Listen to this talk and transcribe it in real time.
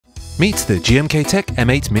Meet the GMKtec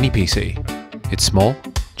M8 mini PC. It's small,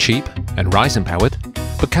 cheap, and Ryzen powered,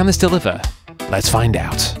 but can this deliver? Let's find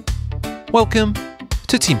out. Welcome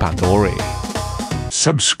to Team Pandora.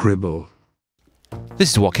 Subscribble. This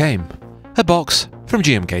is what came. A box from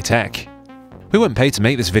GMKtec. We weren't paid to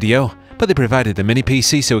make this video, but they provided the mini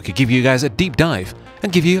PC so we could give you guys a deep dive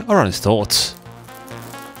and give you our honest thoughts.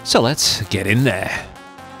 So let's get in there.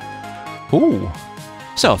 Ooh.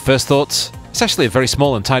 So first thoughts, it's actually a very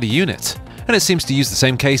small and tidy unit, and it seems to use the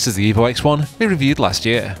same case as the Evo X1 we reviewed last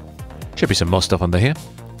year. Should be some more stuff under here,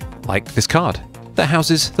 like this card that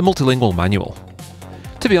houses the multilingual manual.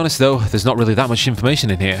 To be honest though, there's not really that much information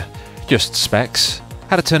in here, just specs,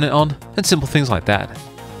 how to turn it on, and simple things like that.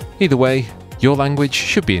 Either way, your language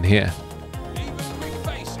should be in here.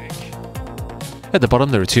 At the bottom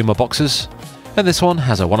there are two more boxes, and this one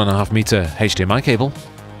has a 1.5 meter HDMI cable,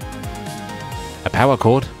 a power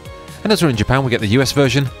cord, and as we're in Japan we get the US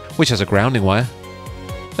version, which has a grounding wire,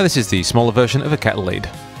 and this is the smaller version of a kettle lead.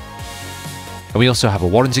 And we also have a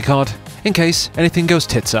warranty card, in case anything goes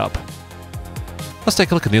tits up. Let's take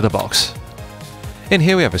a look at the other box. In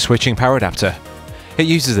here we have a switching power adapter. It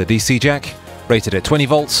uses a DC jack, rated at 20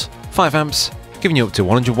 volts, 5 amps, giving you up to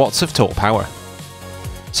 100 watts of total power.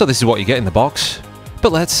 So this is what you get in the box,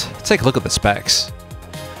 but let's take a look at the specs.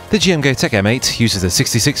 The GMKtec M8 uses a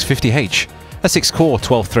 6650H, a 6-core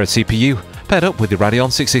 12-thread CPU paired up with the Radeon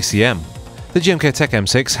 660M. The GMKtec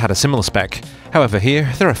M6 had a similar spec, however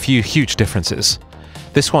here there are a few huge differences.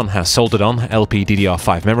 This one has soldered on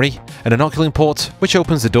LPDDR5 memory and an Oculink Port which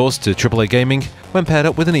opens the doors to AAA gaming when paired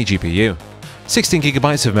up with an eGPU.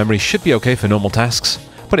 16GB of memory should be okay for normal tasks,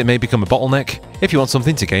 but it may become a bottleneck if you want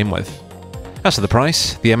something to game with. As for the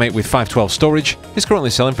price, the M8 with 512 storage is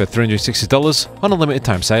currently selling for $360 on a limited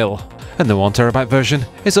time sale, and the 1TB version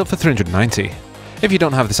is up for $390. If you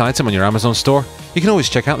don't have this item on your Amazon store, you can always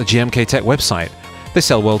check out the GMKtec website. They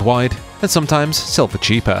sell worldwide, and sometimes sell for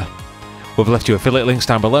cheaper. We've left you affiliate links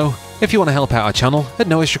down below if you want to help out our channel at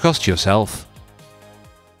no extra cost to yourself.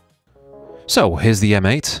 So here's the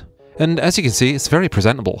M8, and as you can see it's very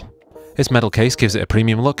presentable. Its metal case gives it a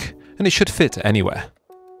premium look, and it should fit anywhere.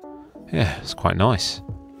 Yeah, it's quite nice.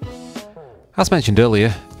 As mentioned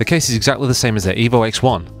earlier, the case is exactly the same as the Evo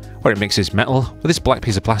X1, where it mixes metal with this black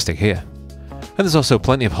piece of plastic here. And there's also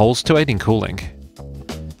plenty of holes to aid in cooling.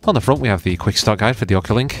 On the front we have the quick start guide for the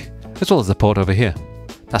Oculink, as well as the port over here.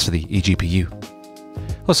 That's for the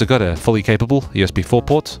eGPU. Also got a fully capable USB 4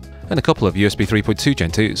 port, and a couple of USB 3.2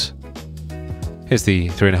 Gen 2s. Here's the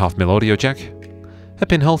 3.5mm audio jack, a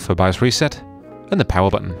pinhole for BIOS reset, and the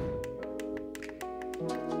power button.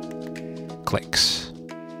 Clicks.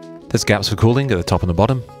 There's gaps for cooling at the top and the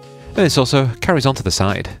bottom, and this also carries on to the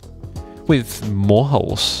side, with more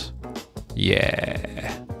holes.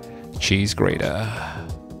 Yeah, cheese grater.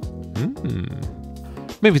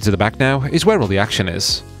 Moving to the back now is where all the action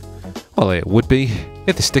is. Well, it would be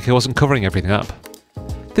if the sticker wasn't covering everything up.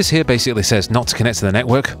 This here basically says not to connect to the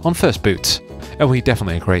network on first boot, and we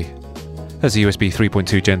definitely agree. There's a USB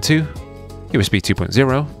 3.2 Gen 2, USB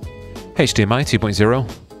 2.0, HDMI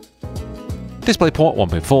 2.0, DisplayPort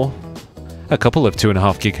 1.4, a couple of 2.5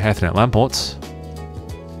 GHz Ethernet LAN ports,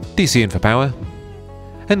 DC in for power,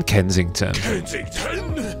 and Kensington.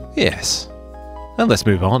 Kensington? Yes. And let's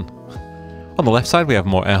move on. On the left side we have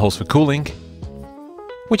more air holes for cooling,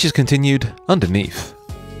 which is continued underneath.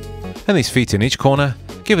 And these feet in each corner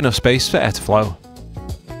give enough space for air to flow.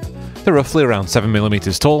 They're roughly around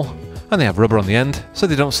 7mm tall, and they have rubber on the end so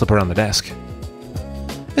they don't slip around the desk.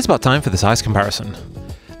 It's about time for the size comparison.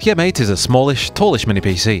 The M8 is a smallish, tallish mini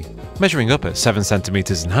PC, measuring up at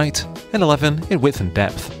 7cm in height and 11 in width and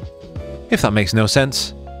depth. If that makes no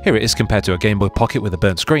sense, here it is compared to a Game Boy Pocket with a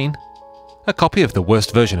burnt screen, a copy of the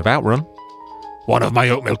worst version of Outrun, one of my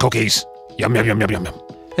oatmeal cookies, yum yum yum yum yum,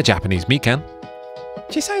 a Japanese Mikan,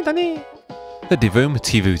 the Divoom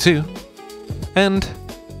TV 2, and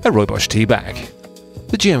a Roybosch tea bag.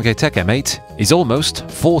 The GMKtec M8 is almost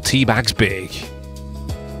 4 tea bags big.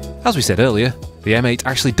 As we said earlier, the M8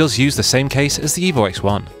 actually does use the same case as the Evo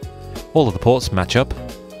X1. All of the ports match up,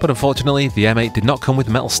 but unfortunately the M8 did not come with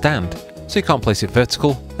a metal stand, so you can't place it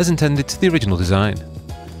vertical as intended to the original design.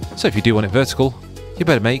 So if you do want it vertical, you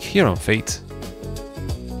better make your own feet.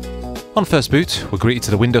 On first boot, we're greeted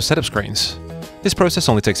to the Windows setup screens. This process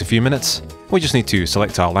only takes a few minutes. We just need to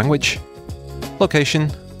select our language, location,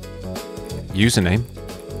 username,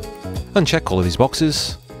 uncheck all of these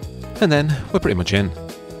boxes, and then we're pretty much in.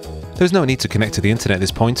 There's no need to connect to the internet at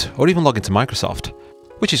this point, or even log into Microsoft,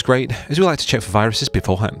 which is great as we like to check for viruses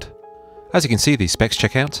beforehand. As you can see, these specs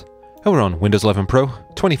check out, and we're on Windows 11 Pro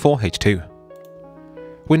 24H2.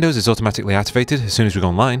 Windows is automatically activated as soon as we go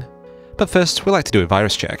online, But first, we like to do a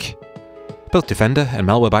virus check. Both Defender and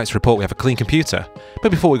Malwarebytes report we have a clean computer,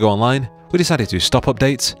 but before we go online, we decided to stop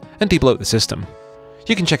updates and debloat the system.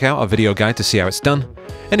 You can check out our video guide to see how it's done,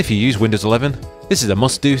 and if you use Windows 11, this is a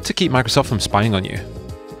must-do to keep Microsoft from spying on you.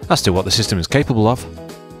 As to what the system is capable of,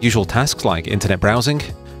 usual tasks like internet browsing,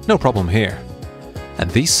 no problem here. And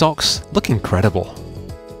these socks look incredible.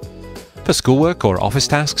 For schoolwork or office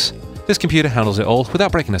tasks, this computer handles it all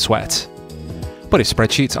without breaking a sweat. But if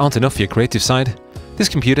spreadsheets aren't enough for your creative side, this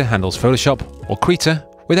computer handles Photoshop or Krita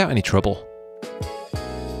without any trouble.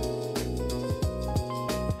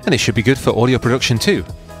 And it should be good for audio production too.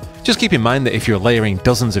 Just keep in mind that if you're layering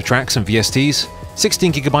dozens of tracks and VSTs,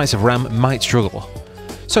 16GB of RAM might struggle.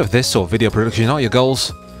 So if this or video production are your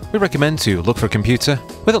goals, we recommend to look for a computer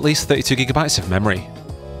with at least 32GB of memory.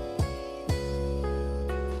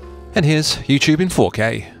 And here's YouTube in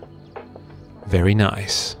 4K. Very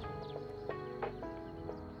nice.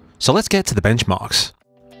 So let's get to the benchmarks.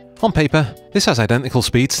 On paper, this has identical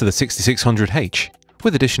speeds to the 6600H,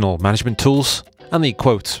 with additional management tools and the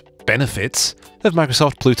quote, benefits of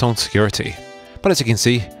Microsoft Pluton security. But as you can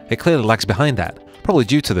see, it clearly lags behind that, probably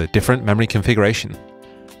due to the different memory configuration.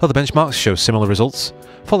 Other benchmarks show similar results,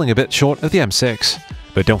 falling a bit short of the M6.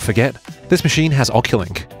 But don't forget, this machine has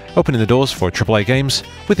Oculink, opening the doors for AAA games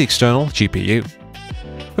with the external GPU.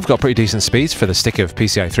 We've got pretty decent speeds for the stick of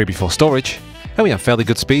PCIe 3x4 storage, and we have fairly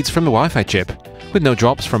good speeds from the Wi-Fi chip, with no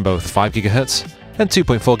drops from both 5GHz and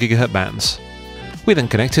 2.4GHz bands. We then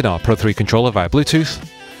connected our Pro 3 controller via Bluetooth,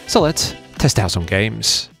 so let's test out some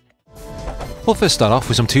games. We'll first start off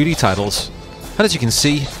with some 2D titles, and as you can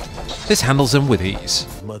see, this handles them with ease.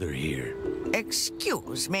 Mother here.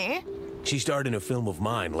 Excuse me? She starred in a film of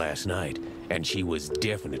mine last night, and she was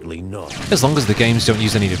definitely not. As long as the games don't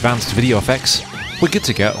use any advanced video effects, we're good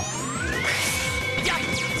to go.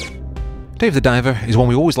 Dave the Diver is one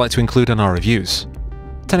we always like to include in our reviews.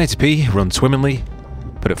 1080p runs swimmingly,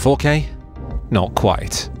 but at 4K, not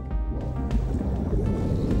quite.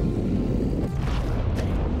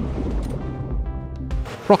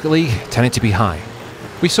 Rocket League 1080p high.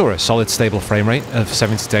 We saw a solid stable frame rate of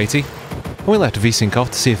 70 to 80, and we left VSync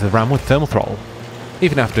off to see if the RAM would thermal throttle.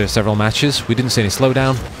 Even after several matches, we didn't see any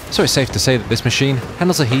slowdown, so it's safe to say that this machine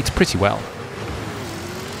handles the heat pretty well.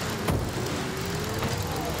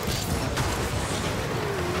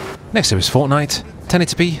 Next up is Fortnite,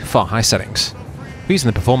 1080p far high settings. We're using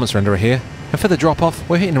the performance renderer here, and for the drop-off,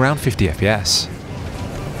 we're hitting around 50 FPS.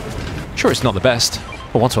 Sure, it's not the best,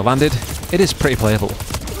 but once we're landed, it is pretty playable.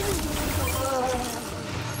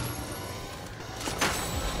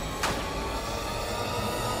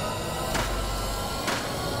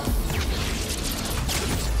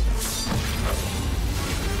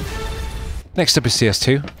 Next up is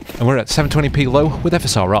CS2, and we're at 720p low with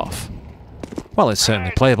FSR off. While it's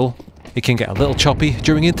certainly playable, it can get a little choppy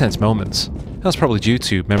during intense moments. That's probably due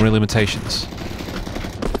to memory limitations.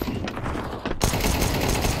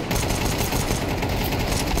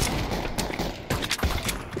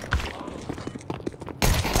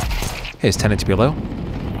 Here's 1080p low.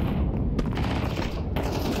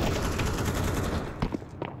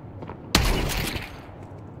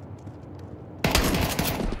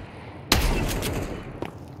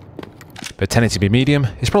 But 1080p medium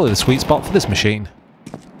is probably the sweet spot for this machine.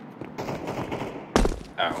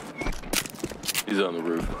 Ow. He's on the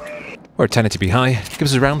roof. Where 1080p high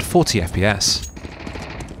gives us around 40 FPS.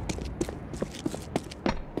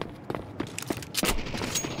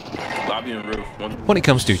 Lobby and roof. When it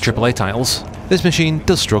comes to AAA titles, this machine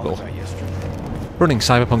does struggle. Running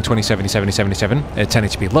Cyberpunk 2077 at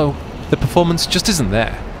 1080p low, the performance just isn't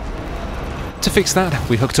there. To fix that,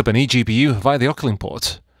 we hooked up an eGPU via the Oculink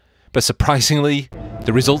Port. But surprisingly,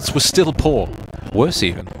 the results were still poor, worse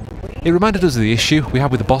even. It reminded us of the issue we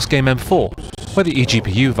had with the boss game M4, where the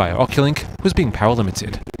eGPU via Oculink was being power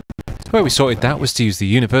limited. The way we sorted that was to use the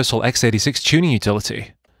universal x86 tuning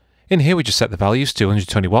utility. In here we just set the values to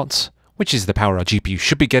 120 watts, which is the power our GPU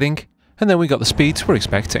should be getting, and then we got the speeds we're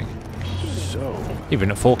expecting.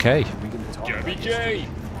 Even at 4K. JBJ!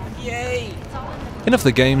 Yay! Enough of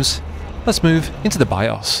the games, let's move into the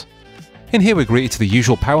BIOS. In here we're greeted to the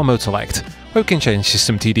usual power mode select, where we can change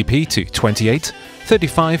system TDP to 28,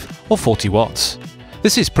 35 or 40 watts.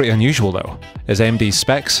 This is pretty unusual though, as AMD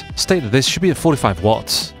specs state that this should be at 45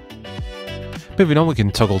 watts. Moving on, we can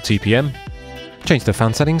toggle TPM, change the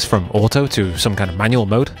fan settings from auto to some kind of manual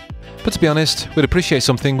mode, but to be honest, we'd appreciate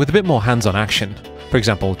something with a bit more hands-on action, for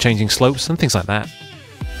example changing slopes and things like that.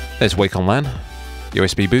 There's Wake on LAN,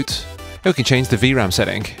 USB boot, and we can change the VRAM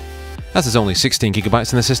setting. As there's only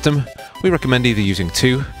 16GB in the system, we recommend either using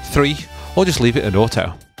 2, 3, or just leave it at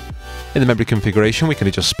auto. In the memory configuration we can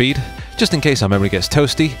adjust speed, just in case our memory gets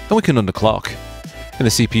toasty, and we can underclock. In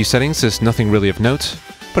the CPU settings there's nothing really of note,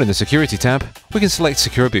 but in the security tab we can select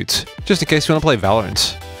Secure Boot, just in case we want to play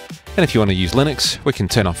Valorant. And if you want to use Linux, we can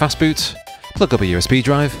turn on Fast Boot, plug up a USB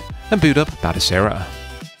drive, and boot up Batocera.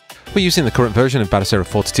 We're using the current version of Batocera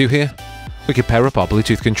 42 here. We can pair up our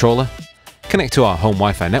Bluetooth controller, connect to our home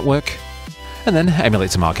Wi-Fi network, and then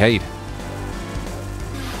emulate some arcade.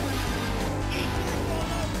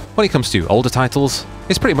 When it comes to older titles,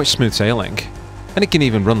 it's pretty much smooth sailing, and it can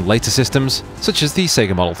even run later systems such as the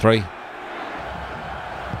Sega Model 3.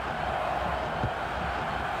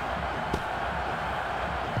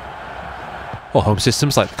 Or home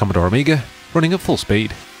systems like the Commodore Amiga, running at full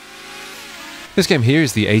speed. This game here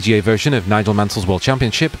is the AGA version of Nigel Mansell's World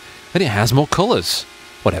Championship, and it has more colours,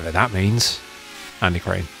 whatever that means. Andy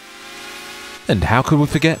Crane. And how could we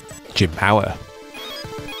forget Jim Power?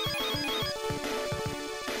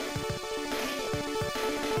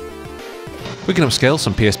 We can upscale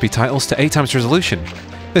some PSP titles to 8x resolution.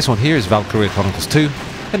 This one here is Valkyria Chronicles 2,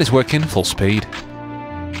 and it's working full speed.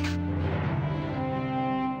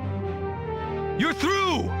 You're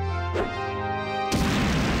through!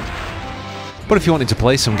 But if you wanted to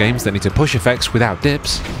play some games that need to push effects without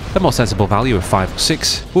dips, a more sensible value of 5 or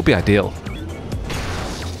 6 would be ideal.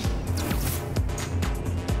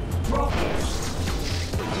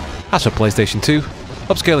 As for PlayStation 2,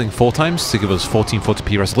 upscaling 4x to give us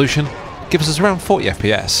 1440p resolution gives us around 40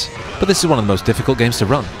 FPS, but this is one of the most difficult games to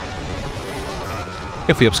run.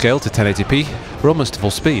 If we upscale to 1080p, we're almost to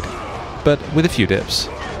full speed, but with a few dips.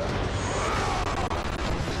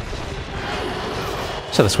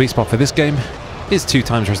 So the sweet spot for this game is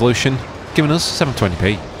 2x resolution, giving us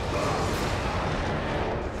 720p.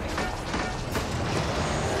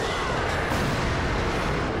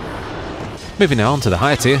 Moving now on to the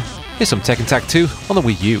higher tier, is some Tekken Tag 2 on the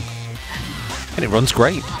Wii U. And it runs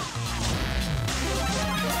great.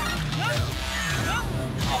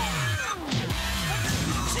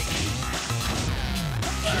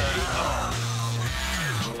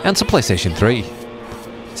 And some PlayStation 3.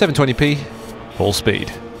 720p, full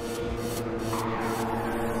speed.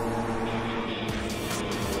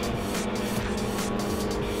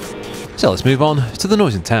 So let's move on to the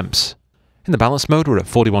noise and temps. In the balance mode we're at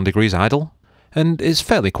 41 degrees idle, and is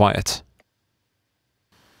fairly quiet.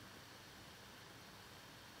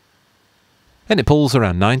 And it pulls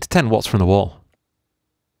around 9 to 10 watts from the wall.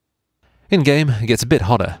 In game it gets a bit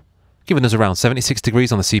hotter, giving us around 76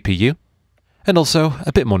 degrees on the CPU, and also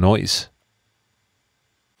a bit more noise.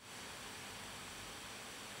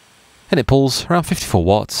 And it pulls around 54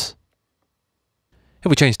 watts. If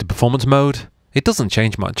we change to performance mode, it doesn't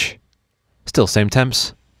change much. Still same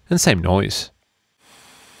temps and same noise.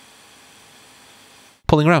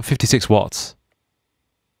 Pulling around 56 watts.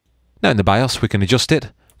 Now in the BIOS we can adjust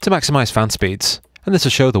it to maximise fan speeds, and this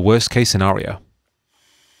will show the worst case scenario.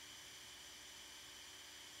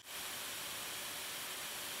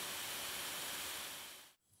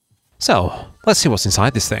 So, let's see what's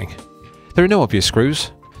inside this thing. There are no obvious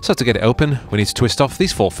screws, so to get it open we need to twist off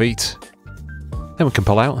these 4 feet. Then we can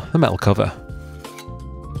pull out the metal cover.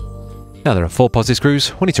 Now there are 4 posi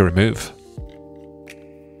screws we need to remove.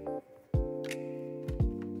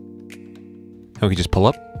 And we can just pull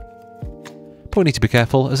up. But we need to be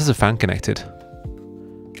careful as there's a fan connected.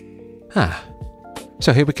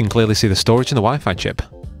 So here we can clearly see the storage in the Wi-Fi chip.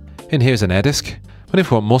 And here's an air disk, but if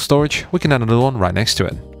we want more storage we can add another one right next to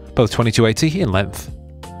it, both 2280 in length.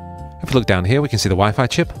 If we look down here we can see the Wi-Fi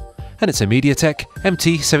chip, and it's a MediaTek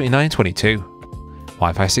MT7922,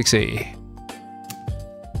 Wi-Fi 6E.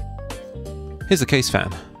 Here's the case fan,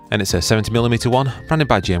 and it's a 70mm one branded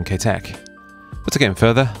by GMKtec. But to get in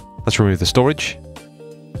further, let's remove the storage,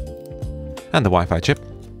 and the Wi-Fi chip.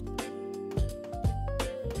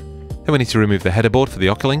 Then we need to remove the header board for the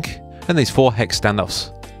Oculink, and these 4 hex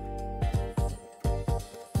standoffs.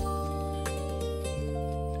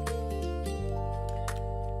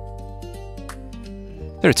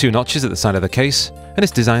 There are 2 notches at the side of the case, and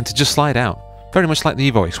it's designed to just slide out, very much like the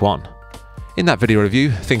Evo X1. In that video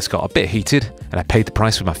review, things got a bit heated, and I paid the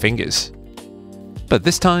price with my fingers. But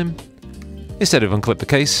this time, instead of unclip the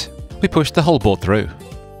case, we pushed the whole board through.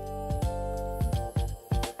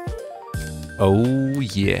 Oh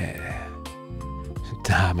yeah.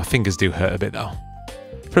 My fingers do hurt a bit though.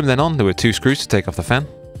 From then on, there were 2 screws to take off the fan,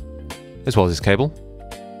 as well as this cable.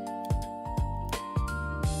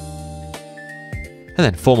 And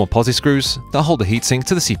then 4 more posi screws that hold the heatsink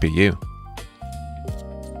to the CPU.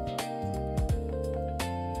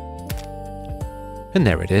 And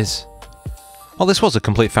there it is. While this was a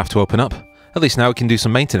complete faff to open up, at least now we can do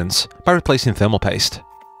some maintenance by replacing thermal paste.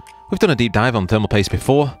 We've done a deep dive on thermal paste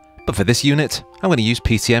before, but for this unit, I'm going to use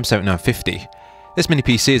PCM7950. This mini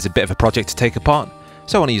PC is a bit of a project to take apart,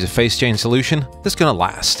 so I want to use a phase change solution that's going to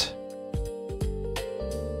last.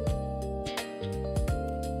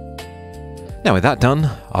 Now with that done,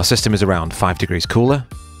 our system is around 5 degrees cooler,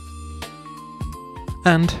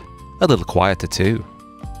 and a little quieter too.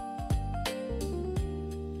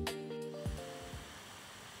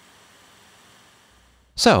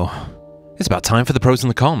 So, it's about time for the pros and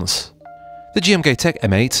the cons. The GMKtec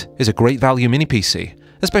M8 is a great value mini PC,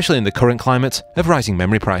 especially in the current climate of rising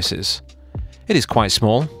memory prices. It is quite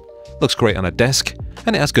small, looks great on a desk,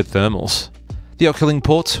 and it has good thermals. The Oculink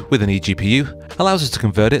Port with an eGPU allows us to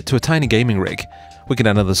convert it to a tiny gaming rig. We can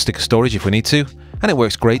add another stick of storage if we need to, and it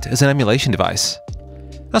works great as an emulation device.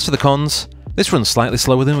 As for the cons, this runs slightly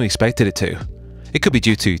slower than we expected it to. It could be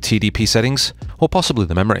due to TDP settings, or possibly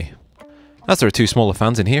the memory. As there are two smaller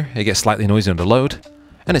fans in here, it gets slightly noisy under load,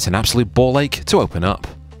 and it's an absolute ball ache to open up.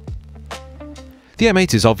 The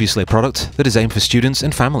M8 is obviously a product that is aimed for students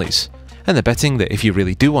and families, and they're betting that if you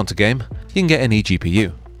really do want a game, you can get an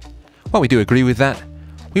eGPU. While we do agree with that,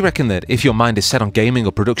 we reckon that if your mind is set on gaming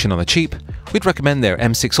or production on the cheap, we'd recommend their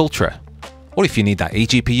M6 Ultra. Or if you need that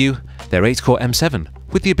eGPU, their 8-core M7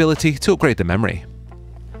 with the ability to upgrade the memory.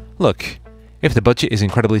 Look, if the budget is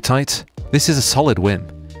incredibly tight, this is a solid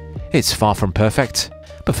win. It's far from perfect,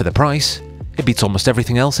 but for the price, it beats almost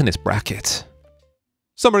everything else in its bracket.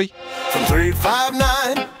 Summary. From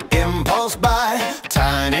 359, impulse buy,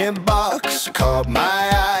 tiny box caught my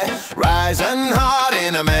eye. Ryzen hard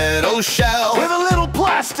in a metal shell with a little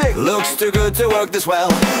plastic. Looks too good to work this well.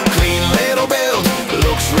 Clean little build,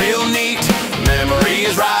 looks real neat. Memory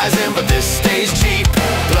is rising, but this stays cheap.